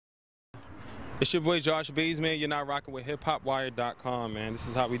It's your boy Josh Baze, man. You're not rocking with hiphopwire.com, man. This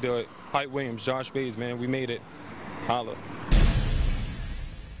is how we do it. Hype Williams, Josh Baze, man. We made it. Holla.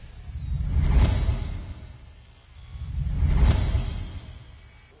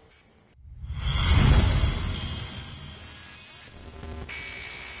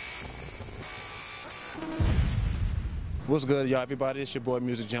 What's good, y'all? Everybody, it's your boy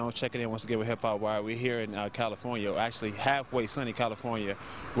Music Jones checking in once again with Hip Hop Wire. We're here in California, actually halfway sunny California,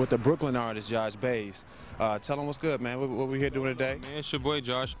 with the Brooklyn artist Josh Baze. Tell them what's good, man. What we here doing today? Man, it's your boy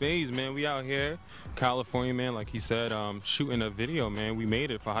Josh Baze, man. We out here, California, man. Like he said, shooting a video, man. We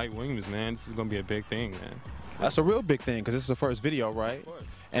made it for Hype Williams, man. This is gonna be a big thing, man. That's a real big thing because this is the first video, right? Of course.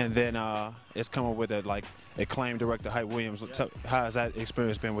 And then it's coming with a acclaimed director Hype Williams. Yes. How has that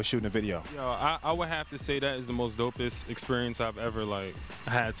experience been with shooting a video? Yo, I would have to say that is the most dopest experience I've ever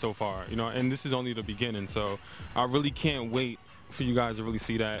had so far, you know. And this is only the beginning, so I really can't wait for you guys to really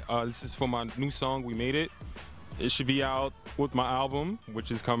see that. This is for my new song, We Made It. It should be out with my album,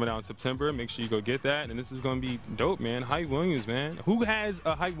 which is coming out in September. Make sure you go get that. And this is gonna be dope, man. Hype Williams, man. Who has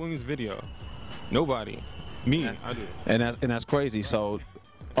a Hype Williams video? Nobody. Me, I do. And that's crazy. So,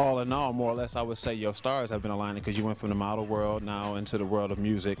 all in all, more or less, I would say your stars have been aligning because you went from the model world now into the world of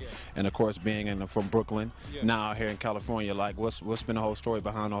music, yeah. And of course, being from Brooklyn, yeah. Now here in California. Like, what's been the whole story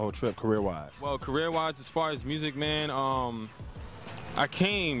behind the whole trip, career-wise? Well, career-wise, as far as music, man, I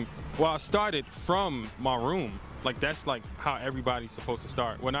started from my room. Like, that's like how everybody's supposed to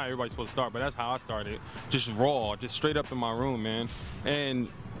start. Well, not everybody's supposed to start, but that's how I started. Just raw, just straight up in my room, man, and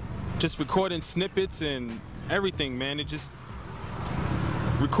just recording snippets and everything, man. It just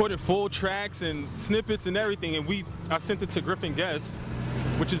recorded full tracks and snippets and everything, and I sent it to Griffin Guest,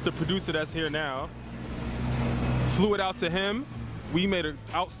 which is the producer that's here now. Flew it out to him. We made an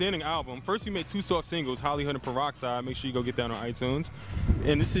outstanding album. First, we made 2 soft singles, Hollywood and Peroxide. Make sure you go get that on iTunes.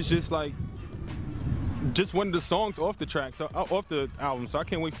 And this is just one of the songs off the album. So I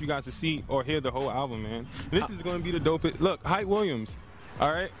can't wait for you guys to see or hear the whole album, man. And this is going to be the dopest. Look, Hype Williams,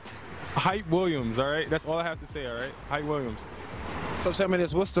 all right? Hype Williams, all right? That's all I have to say, all right? Hype Williams. So tell me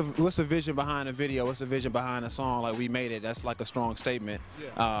this, what's the vision behind the video? What's the vision behind the song? Like, We Made It, that's like a strong statement.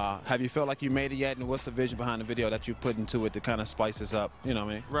 Yeah. Have you felt like you made it yet? And what's the vision behind the video that you put into it to kind of spice this up? You know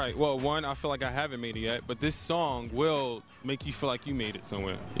what I mean? Right, well, one, I feel like I haven't made it yet, but this song will make you feel like you made it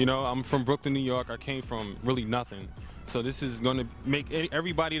somewhere. You know, I'm from Brooklyn, New York. I came from really nothing. So this is gonna make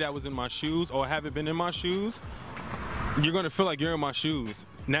everybody that was in my shoes or haven't been in my shoes, you're gonna feel like you're in my shoes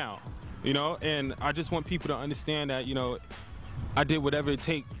now. You know, and I just want people to understand that, you know, I did whatever it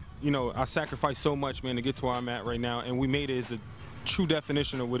takes. You know, I sacrificed so much, man, to get to where I'm at right now, and We Made It is the true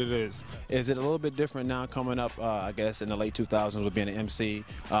definition of what it is. Is it a little bit different now coming up, I guess, in the late 2000s with being an MC?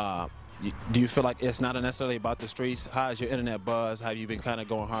 Do you feel like it's not necessarily about the streets? How's your internet buzz? Have you been kind of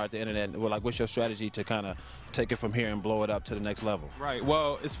going hard at the internet? Well, like, what's your strategy to kind of take it from here and blow it up to the next level? Right.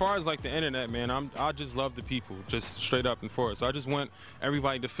 Well, as far as like the internet, man, I just love the people, just straight up and forward. So I just want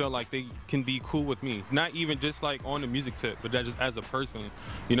everybody to feel like they can be cool with me. Not even just like on the music tip, but that just as a person,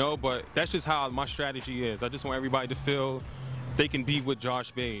 you know? But that's just how my strategy is. I just want everybody to feel they can be with Josh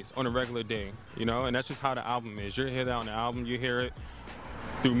Baze on a regular day, you know? And that's just how the album is. You'll hear that on the album, you hear it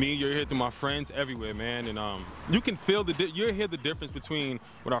through me, you're here through my friends, everywhere, man, and you can feel you'll hear the difference between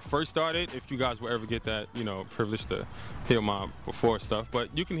when I first started, if you guys will ever get that, you know, privilege to hear my before stuff,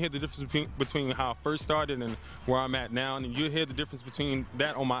 but you can hear the difference between how I first started and where I'm at now, and you'll hear the difference between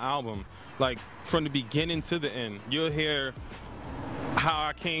that on my album, like from the beginning to the end. You'll hear how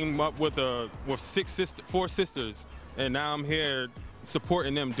I came up with 4 sisters, and now I'm here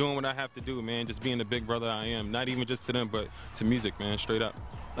supporting them, doing what I have to do, man, just being the big brother I am, not even just to them, but to music, man, straight up.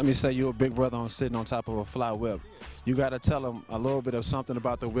 Let me say, you're a big brother sitting on top of a fly whip. You got to tell them a little bit of something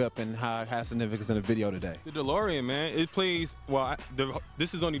about the whip and how it has significance in the video today. The DeLorean, man, it plays, well,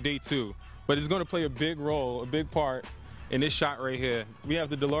 this is only day 2, but it's going to play a big role, a big part in this shot right here. We have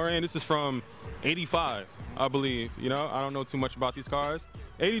the DeLorean. This is from '85, I believe. You know, I don't know too much about these cars.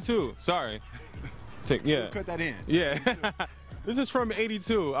 '82, sorry. Yeah. Cut that in. Yeah. This is from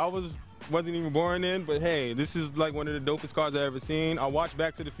 '82. I wasn't even born then, but hey, this is like one of the dopest cars I've ever seen. I watched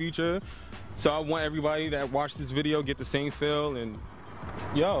Back to the Future, so I want everybody that watched this video get the same feel. And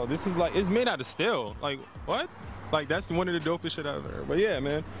yo, this is like, it's made out of steel. Like, what? Like, that's one of the dopest shit I've ever heard. But yeah,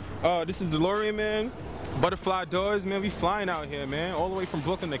 man, this is DeLorean, man. Butterfly doors, man. We flying out here, man. All the way from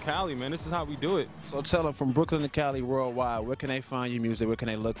Brooklyn to Cali, man. This is how we do it. So tell them, from Brooklyn to Cali, worldwide, where can they find your music? Where can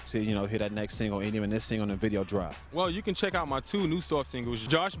they look to, you know, hear that next single and even this single and the video drop? Well, you can check out my 2 new soft singles.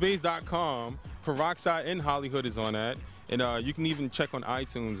 JoshBaze.com, Peroxide and Hollywood is on that. And you can even check on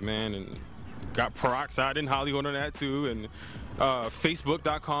iTunes, man. And got Peroxide in Hollywood on that too, and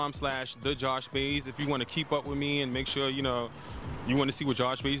Facebook.com/TheJoshBaze. If you want to keep up with me and make sure you want to see what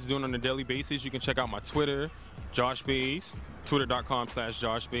Josh Baze is doing on a daily basis, you can check out my Twitter, Josh Baze,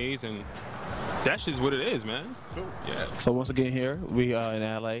 Twitter.com/JoshBaze, and that's just what it is, man. Cool. Yeah. So once again, here we are in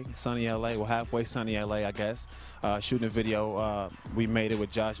LA, sunny LA, well, halfway sunny LA, I guess. Shooting a video. We made it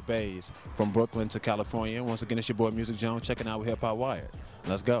with Josh Baze from Brooklyn to California. Once again, it's your boy Music Jones checking out with Hip Hop Wired.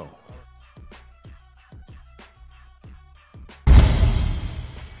 Let's go.